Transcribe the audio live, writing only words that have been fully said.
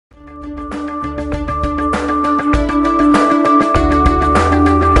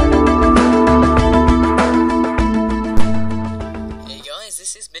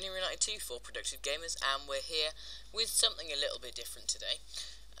Gamers, and we're here with something a little bit different today.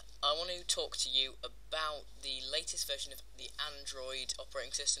 I want to talk to you about the latest version of the Android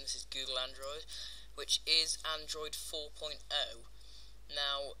operating system. This is Google Android, which is Android 4.0.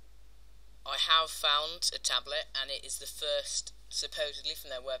 Now, I have found a tablet, and it is the first, supposedly from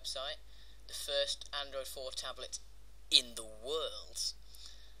their website, the first Android 4 tablet in the world.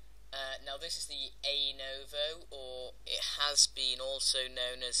 Now this is the Ainovo, or it has been also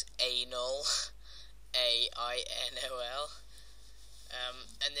known as Ainol, A-I-N-O-L,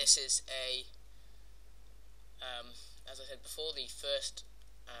 and this is as I said before, the first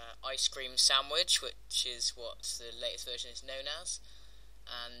ice cream sandwich, which is what the latest version is known as,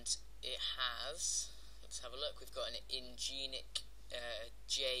 and it has, let's have a look, we've got an Ingenic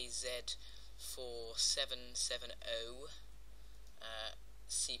JZ4770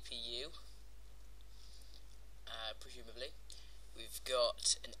 CPU, presumably. We've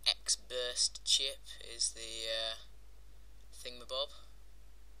got an X-Burst chip, is the thingamabob.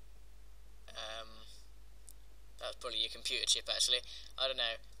 That's probably your computer chip, actually. I don't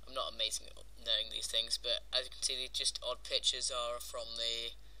know, I'm not amazing at knowing these things, but as you can see, just odd pictures are from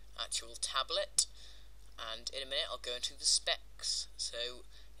the actual tablet, and in a minute I'll go into the specs. So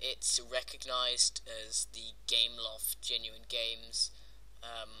it's recognised as the Gameloft Genuine Games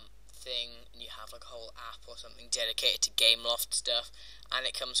thing, and you have like a whole app or something dedicated to Gameloft stuff, and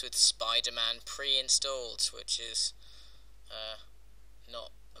it comes with Spider-Man pre-installed, which is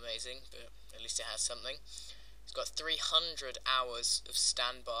not amazing, but at least it has something. It's got 300 hours of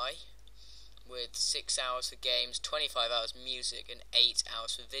standby, with 6 hours for games, 25 hours music, and 8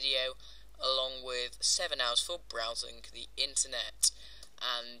 hours for video, along with 7 hours for browsing the internet.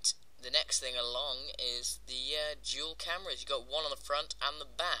 And the next thing along is the dual cameras. You've got one on the front and the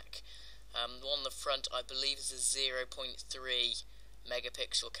back. The one on the front, I believe, is a 0.3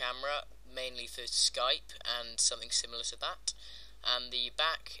 megapixel camera, mainly for Skype and something similar to that. And the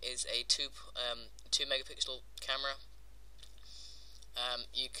back is a 2 megapixel camera.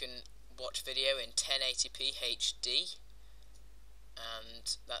 You can watch video in 1080p HD,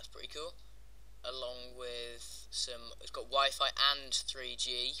 and that's pretty cool. Along with it's got Wi-Fi and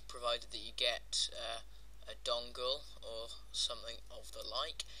 3G, provided that you get a dongle or something of the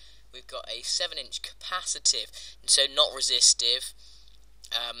like. We've got a 7-inch capacitive, so not resistive.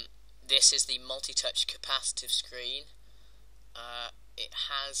 This is the multi-touch capacitive screen. It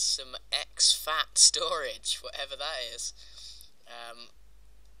has some exFAT storage, whatever that is.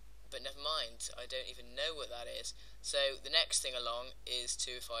 But never mind, I don't even know what that is. So the next thing along is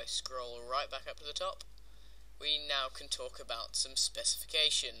if I scroll right back up to the top, we now can talk about some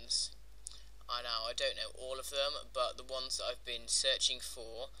specifications. I don't know all of them, but the ones that I've been searching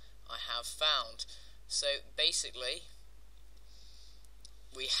for, I have found. So basically,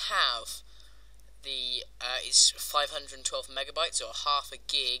 we have the it's 512 megabytes, or half a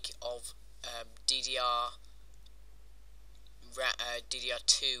gig of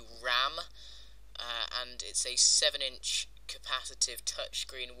DDR2 RAM, and it's a 7-inch capacitive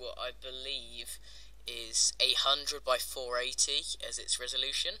touchscreen, what I believe is 800 by 480 as its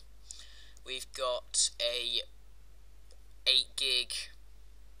resolution. We've got a 8 gig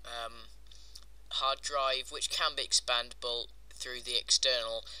hard drive, which can be expandable through the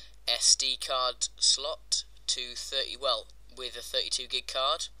external SD card slot to with a 32 gig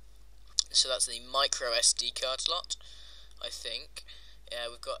card. So that's the micro SD card slot, I think.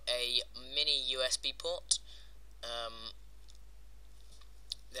 We've got a mini USB port.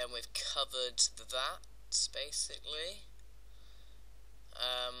 Then we've covered that, basically.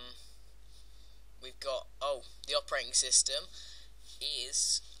 We've got, the operating system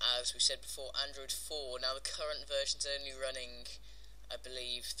is, as we said before, Android 4. Now the current version's only running, I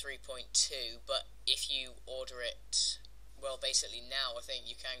believe, 3.2, but if you order it, well, basically now I think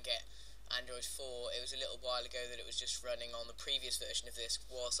you can get Android 4. It was a little while ago that it was just running on the previous version of this,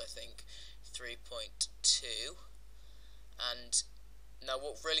 was I think 3.2. And now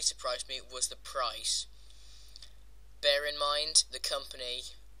what really surprised me was the price. Bear in mind, the company,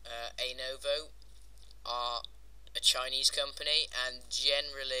 Ainovo, are a Chinese company, and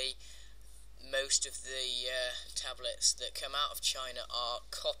generally most of the tablets that come out of China are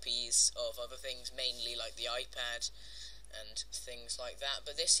copies of other things, mainly like the iPad and things like that.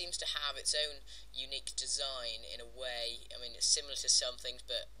 But this seems to have its own unique design in a way. I mean, it's similar to some things,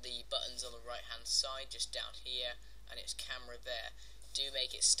 but the buttons on the right hand side, just down here, and its camera there, do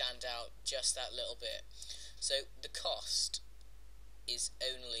make it stand out just that little bit. So the cost is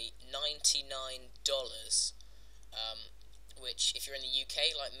only $99, which, if you're in the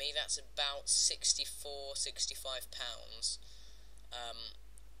UK like me, that's about £64, £65.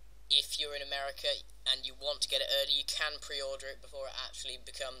 if you're in America and you want to get it early, you can pre-order it before it actually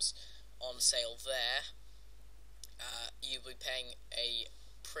becomes on sale there. You'll be paying a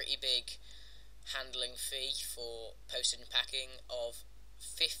pretty big handling fee for postage and packing of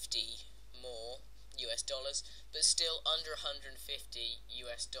 50 more US dollars, but still under 150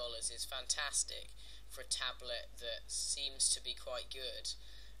 US dollars is fantastic for a tablet that seems to be quite good.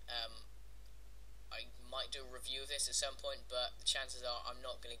 I might do a review of this at some point, but the chances are I'm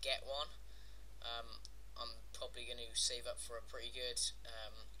not going to get one. I'm probably going to save up for a pretty good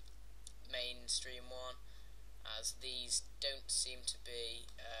mainstream one, as these don't seem to be,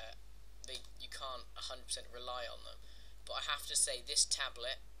 you can't 100% rely on them. But I have to say, this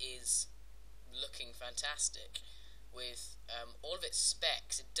tablet is looking fantastic. With all of its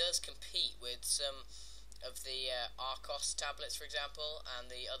specs, it does compete with some of the Arcos tablets, for example, and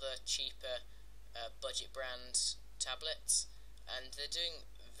the other cheaper budget brand tablets, and they're doing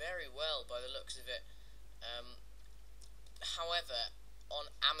very well by the looks of it. However,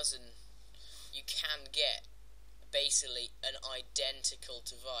 on Amazon you can get basically an identical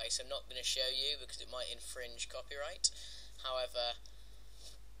device. I'm not going to show you because it might infringe copyright. However,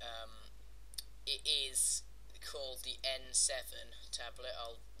 it is called the N7 tablet.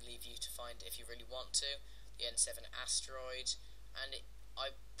 I'll leave you to find it if you really want to. The N7 Asteroid, and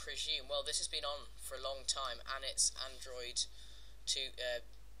I presume, well, this has been on for a long time, and it's Android 2.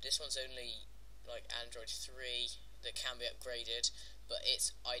 This one's only like Android 3 that can be upgraded, but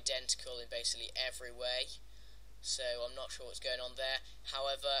it's identical in basically every way. So I'm not sure what's going on there.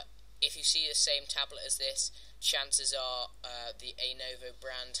 However, if you see the same tablet as this, chances are the Ainovo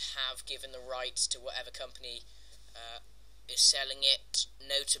brand have given the rights to whatever company is selling it.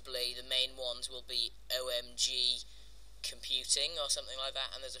 Notably, the main ones will be OMG Computing or something like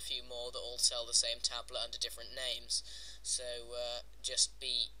that, and there's a few more that all sell the same tablet under different names. So just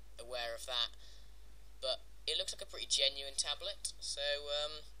be aware of that. But it looks like a pretty genuine tablet, so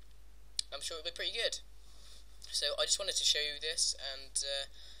I'm sure it'll be pretty good. So I just wanted to show you this and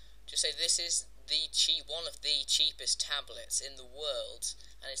just say this is one of the cheapest tablets in the world,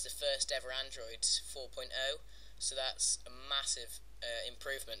 and it's the first ever Android 4.0, so that's a massive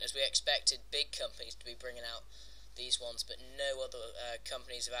improvement, as we expected big companies to be bringing out these ones, but no other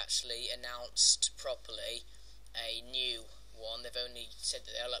companies have actually announced properly a new one. They've only said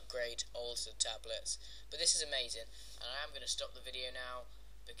that they'll upgrade older tablets, but this is amazing, and I am going to stop the video now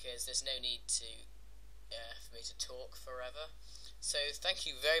because there's no need to for me to talk forever. So thank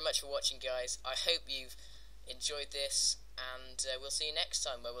you very much for watching, guys. I hope you've enjoyed this, and we'll see you next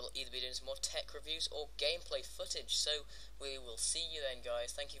time, where we'll either be doing some more tech reviews or gameplay footage. So we will see you then,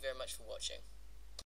 guys. Thank you very much for watching.